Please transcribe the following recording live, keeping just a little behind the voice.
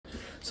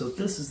So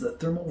this is the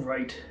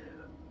Thermalright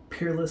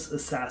Peerless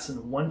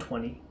Assassin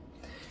 120.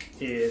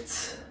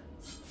 It's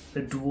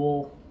a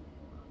dual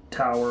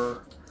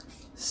tower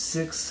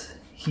 6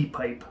 heat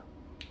pipe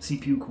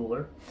CPU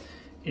cooler.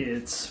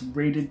 It's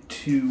rated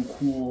to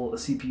cool a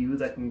CPU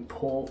that can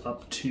pull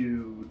up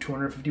to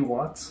 250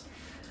 watts.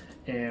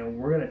 And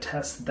we're going to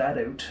test that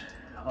out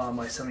on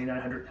my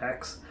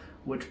 7900X,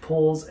 which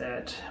pulls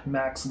at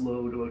max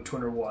load about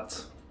 200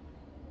 watts.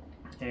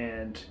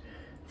 And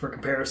for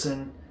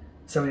comparison,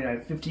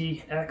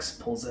 7950X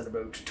pulls at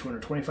about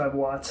 225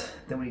 watts.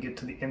 Then when you get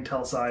to the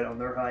Intel side on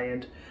their high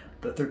end,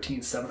 the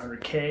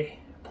 13700K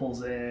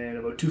pulls in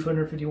about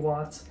 250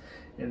 watts.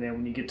 And then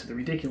when you get to the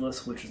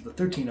ridiculous, which is the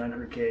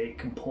 13900K,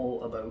 can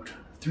pull about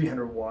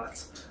 300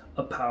 watts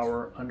of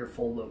power under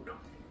full load.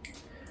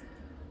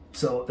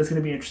 So it's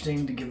going to be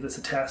interesting to give this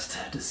a test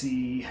to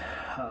see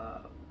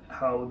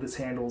how this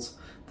handles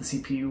the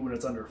CPU when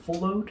it's under full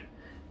load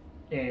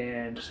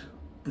and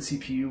the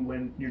CPU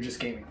when you're just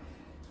gaming.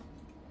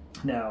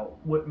 Now,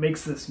 what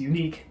makes this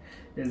unique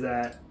is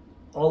that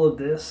all of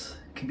this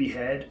can be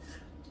had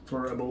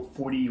for about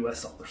 $40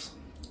 US.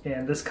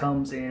 And this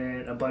comes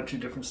in a bunch of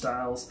different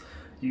styles.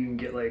 You can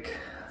get like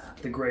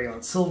the gray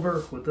on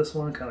silver with this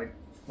one, kind of like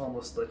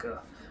almost like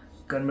a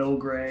gunmetal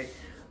gray.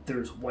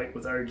 There's white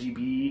with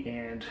RGB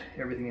and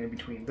everything in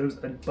between.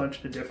 There's a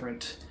bunch of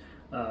different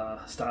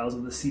styles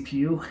of the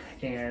CPU,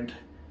 and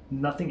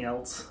nothing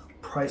else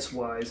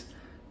price-wise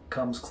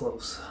comes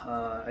close.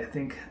 I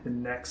think the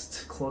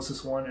next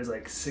closest one is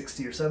like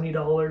 $60 or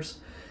 $70,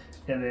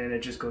 and then it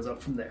just goes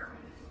up from there.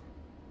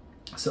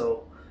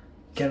 So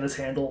can this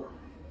handle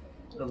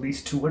at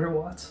least 200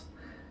 watts?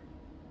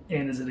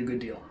 And is it a good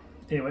deal?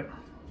 Anyway,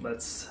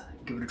 let's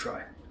give it a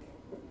try.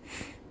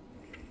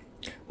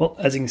 Well,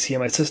 as you can see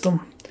on my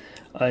system,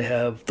 I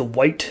have the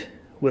white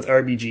with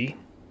RBG.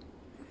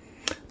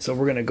 So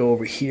we're going to go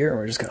over here and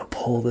we're just going to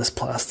pull this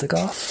plastic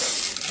off.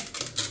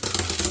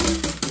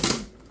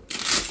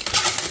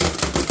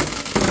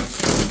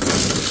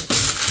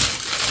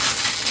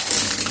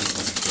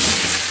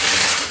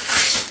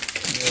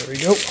 There we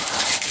go.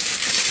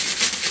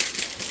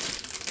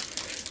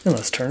 And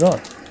let's turn it on.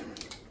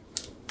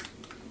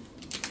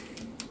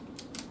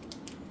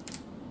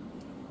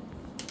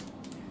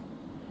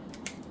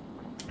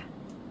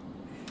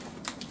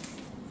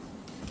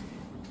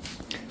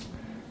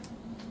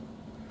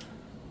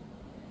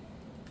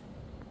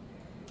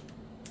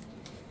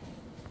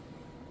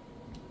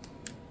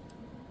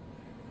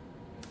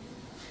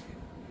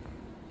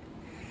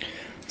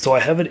 So I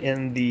have it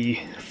in the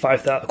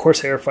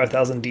Corsair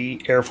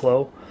 5000D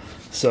airflow.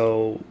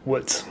 So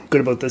what's good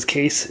about this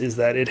case is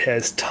that it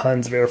has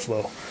tons of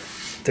airflow.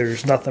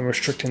 There's nothing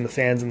restricting the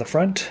fans in the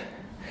front,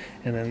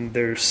 and then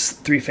there's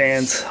 3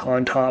 fans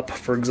on top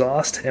for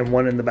exhaust and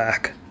 1 in the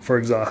back for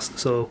exhaust.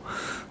 So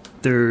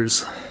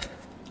there's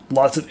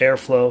lots of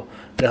airflow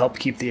to help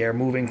keep the air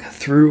moving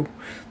through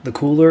the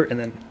cooler and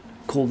then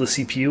cool the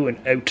CPU and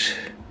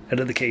out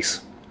of the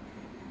case.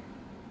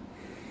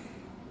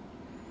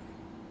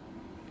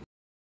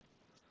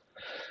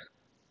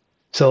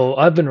 So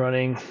I've been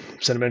running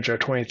Cinebench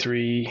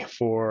R23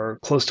 for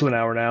close to an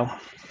hour now.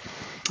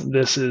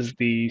 This is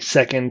the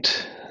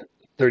second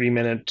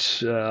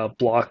 30-minute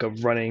block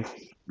of running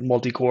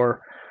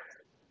multi-core,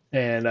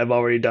 and I've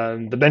already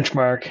done the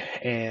benchmark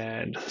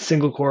and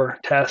single-core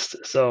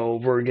test,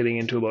 so we're getting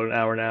into about an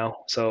hour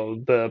now.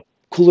 So the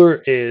cooler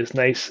is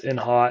nice and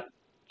hot.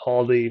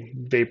 All the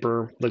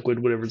vapor, liquid,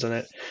 whatever's in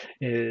it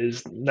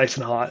is nice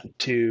and hot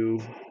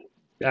to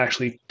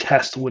actually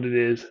test what it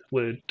is,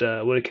 what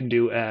it can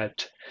do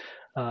at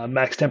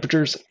max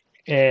temperatures,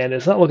 and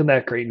it's not looking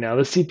that great now.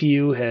 The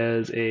CPU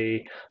has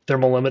a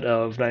thermal limit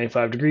of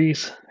 95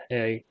 degrees,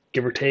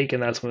 give or take,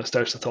 and that's when it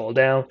starts to thaw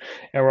down.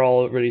 And we're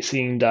already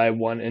seeing die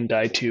 1 and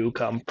die 2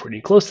 come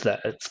pretty close to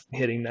that. It's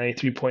hitting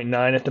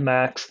 93.9 at the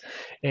max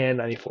and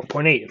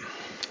 94.8.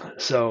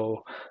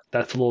 So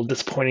that's a little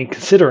disappointing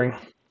considering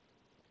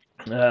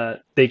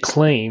they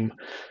claim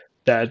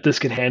that this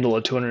can handle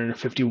a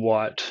 250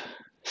 watt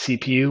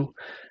CPU.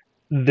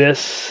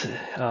 This,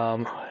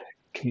 can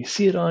you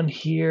see it on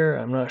here?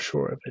 I'm not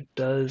sure if it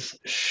does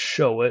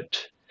show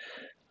it.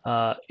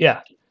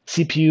 Yeah,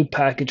 CPU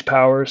package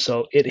power,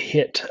 so it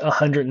hit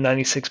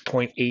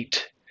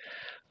 196.8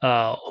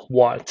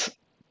 watts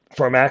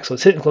for a max, so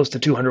it's hitting close to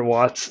 200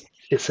 watts.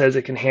 It says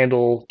it can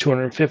handle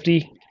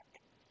 250.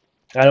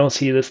 I don't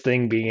see this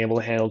thing being able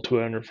to handle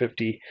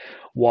 250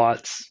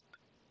 watts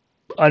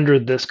under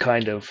this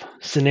kind of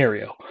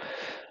scenario.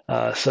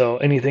 So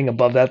anything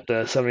above that,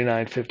 the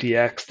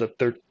 7950X, the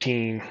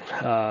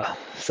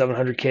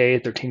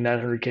 13700K,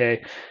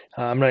 13900K,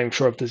 I'm not even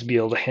sure if this will be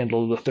able to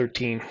handle the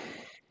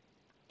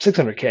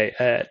 13600K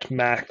at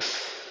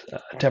max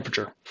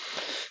temperature.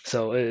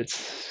 So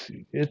it's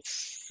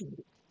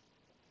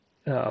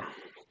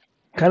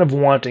kind of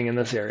wanting in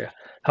this area.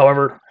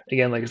 However,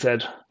 again, like I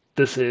said,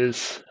 this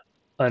is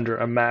under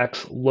a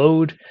max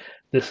load.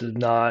 This is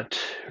not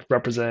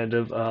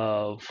representative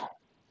of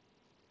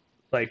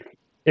like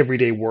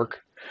everyday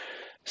work.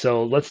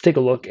 So let's take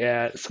a look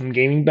at some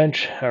gaming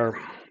bench or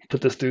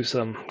put this through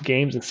some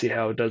games and see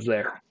how it does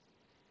there.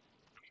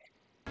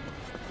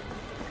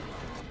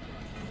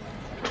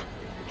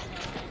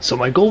 So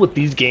my goal with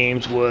these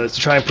games was to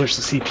try and push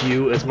the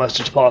CPU as much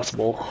as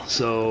possible.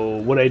 So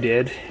what I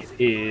did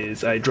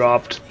is I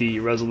dropped the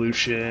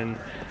resolution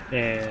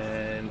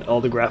and all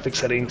the graphic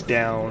settings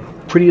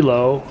down pretty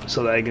low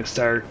so that I can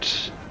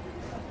start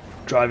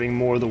driving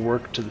more of the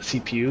work to the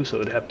CPU, so it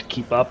would have to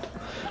keep up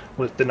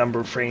with the number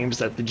of frames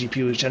that the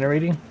GPU is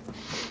generating.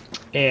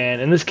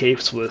 And in this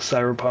case with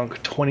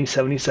Cyberpunk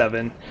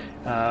 2077,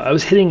 I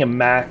was hitting a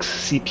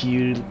max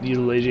CPU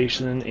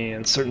utilization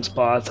in certain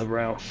spots of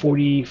around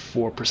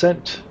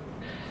 44%,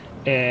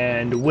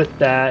 and with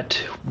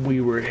that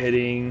we were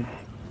hitting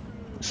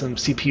some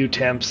CPU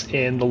temps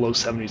in the low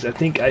 70s. I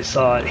think I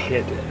saw it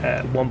hit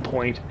at one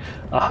point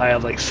a high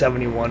of like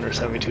 71 or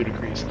 72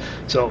 degrees.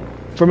 So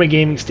from a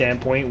gaming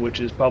standpoint, which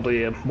is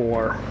probably a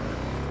more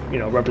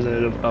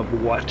representative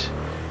of what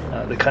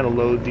the kind of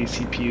load these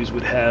CPUs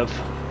would have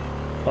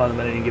on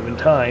them at any given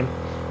time,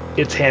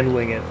 it's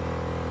handling it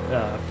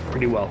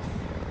pretty well.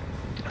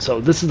 So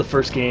this is the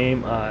first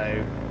game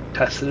I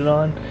tested it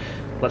on.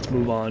 Let's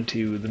move on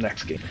to the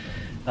next game.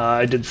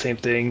 I did the same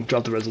thing,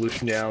 dropped the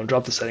resolution down,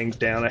 dropped the settings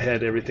down. I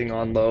had everything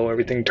on low,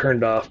 everything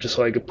turned off, just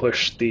so I could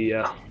push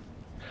the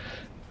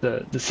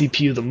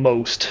CPU the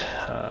most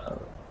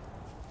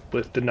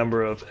with the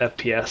number of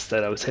FPS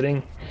that I was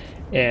hitting.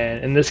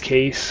 And in this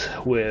case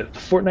with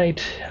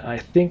Fortnite, I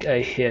think I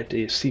hit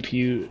a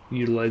CPU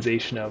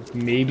utilization of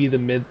maybe the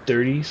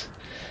mid-30s,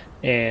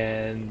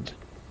 and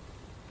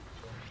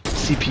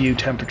CPU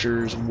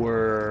temperatures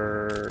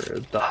were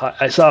the high.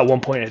 I saw at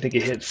one point I think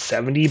it hit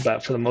 70,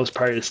 but for the most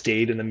part it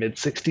stayed in the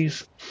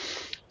mid-60s.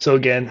 So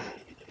again,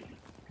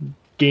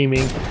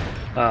 gaming,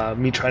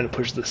 me trying to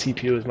push the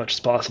CPU as much as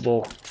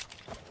possible.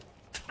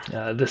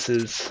 This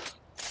is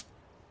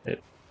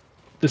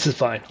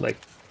fine. Like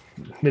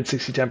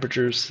mid-60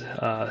 temperatures,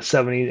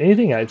 70,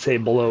 anything I'd say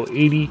below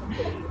 80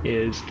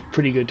 is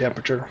pretty good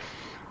temperature.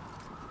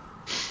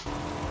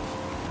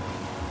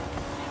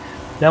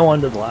 Now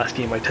on to the last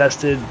game I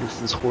tested.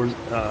 This is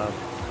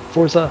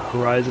Forza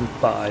Horizon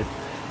 5,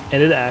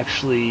 and it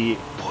actually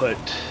put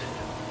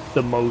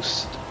the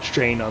most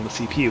strain on the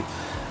CPU.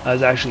 I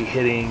was actually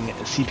hitting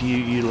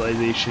CPU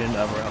utilization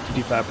of around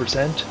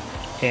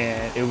 55%,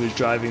 and it was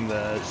driving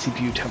the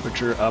CPU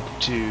temperature up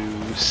to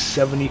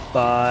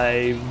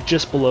 75,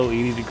 just below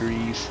 80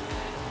 degrees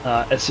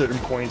at certain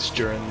points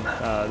during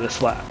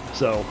this lap.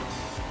 So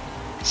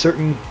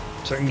certain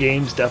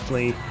games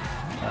definitely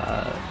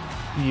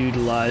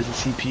utilize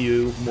the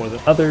CPU more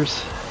than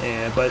others,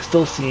 but it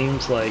still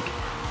seems like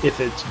if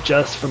it's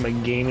just from a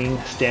gaming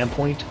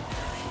standpoint,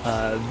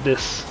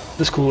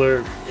 this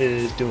cooler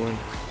is doing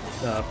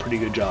a pretty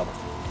good job.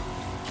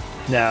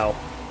 Now,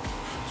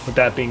 with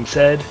that being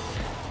said,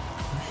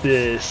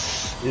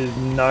 this is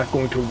not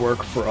going to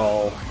work for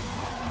all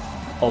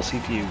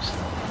CPUs.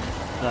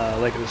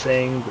 Like I was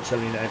saying, the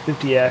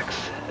 7950X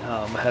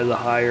has a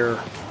higher,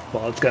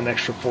 well, it's got an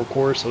extra 4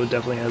 cores, so it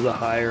definitely has a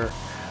higher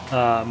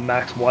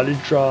max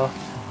wattage draw.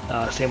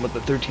 Same with the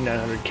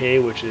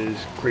 13900K, which is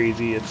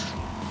crazy. It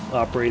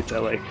operates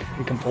at like,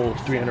 it can pull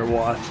 300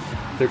 watts.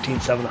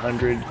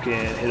 13700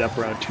 can hit up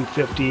around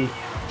 250.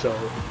 So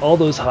all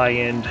those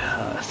high-end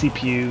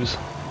CPUs,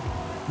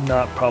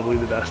 not probably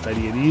the best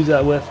idea to use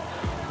that with.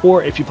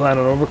 Or if you plan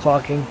on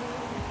overclocking,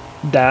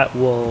 that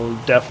will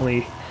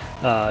definitely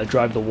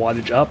drive the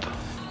wattage up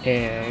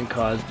and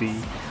cause the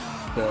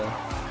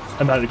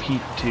amount of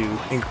heat to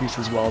increase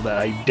as well, that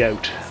I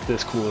doubt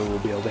this cooler will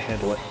be able to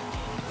handle it.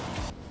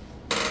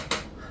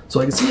 So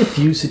I can see a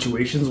few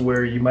situations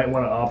where you might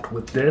want to opt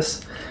with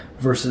this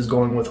versus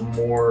going with a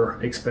more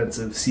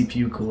expensive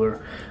CPU cooler,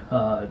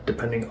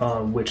 depending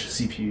on which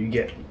CPU you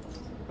get.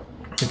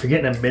 If you're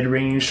getting a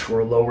mid-range or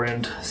a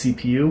lower-end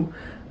CPU,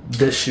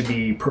 this should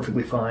be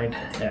perfectly fine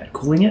at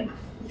cooling it.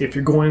 If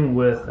you're going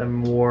with a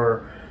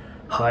more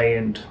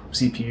high-end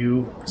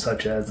CPU,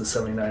 such as the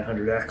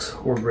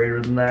 7900X or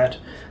greater than that,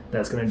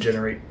 that's going to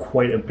generate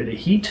quite a bit of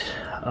heat.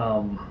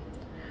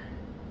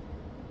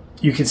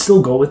 You can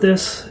still go with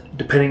this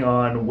depending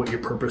on what your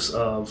purpose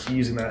of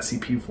using that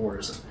CPU for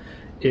is.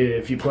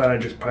 If you plan on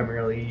just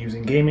primarily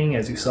using gaming,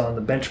 as you saw in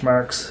the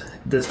benchmarks,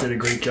 this did a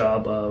great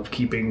job of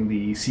keeping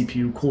the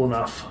CPU cool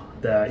enough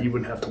that you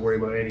wouldn't have to worry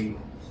about any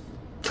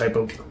type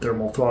of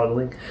thermal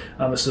throttling.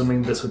 I'm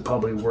assuming this would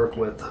probably work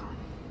with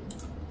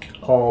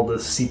all the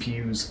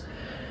CPUs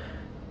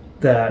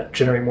that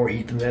generate more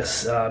heat than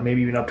this,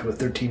 maybe even up to a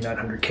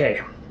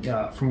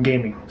 13900K from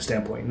gaming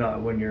standpoint,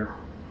 not when you're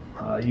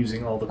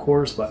using all the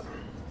cores. But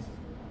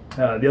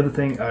the other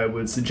thing I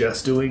would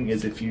suggest doing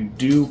is, if you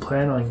do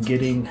plan on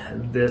getting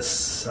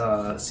this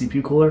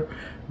CPU cooler,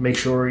 make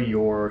sure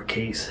your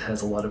case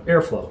has a lot of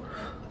airflow.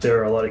 There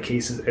are a lot of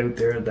cases out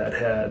there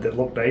that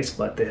look nice,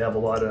 but they have a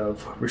lot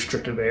of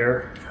restrictive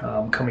air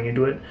coming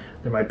into it.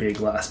 There might be a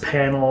glass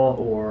panel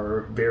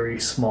or very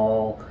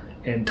small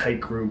and tight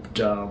grouped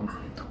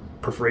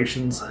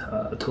perforations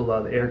to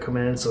allow the air come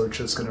in, so it's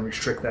just going to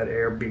restrict that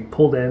air being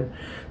pulled in,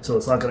 so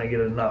it's not going to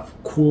get enough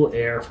cool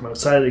air from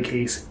outside of the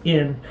case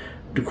in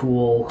to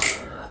cool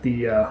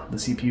the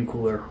CPU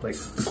cooler, like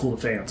to cool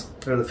the fans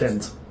or the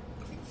fins.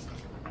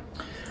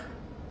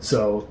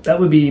 So that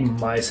would be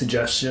my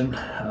suggestion.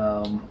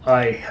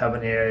 I have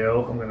an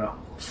AIO. I'm gonna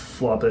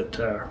flop it,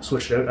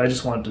 switch it out. I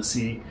just wanted to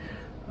see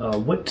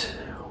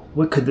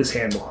what could this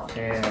handle,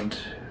 and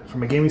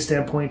from a gaming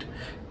standpoint,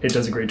 it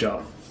does a great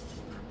job.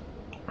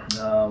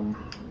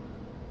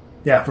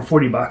 Yeah, for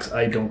 40 bucks,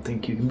 I don't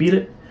think you can beat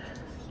it.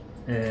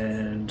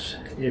 And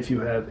if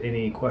you have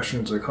any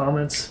questions or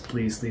comments,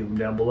 please leave them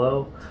down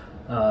below.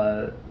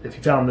 If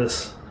you found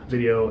this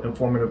video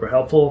informative or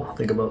helpful,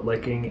 think about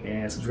liking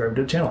and subscribing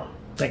to the channel.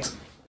 Thanks.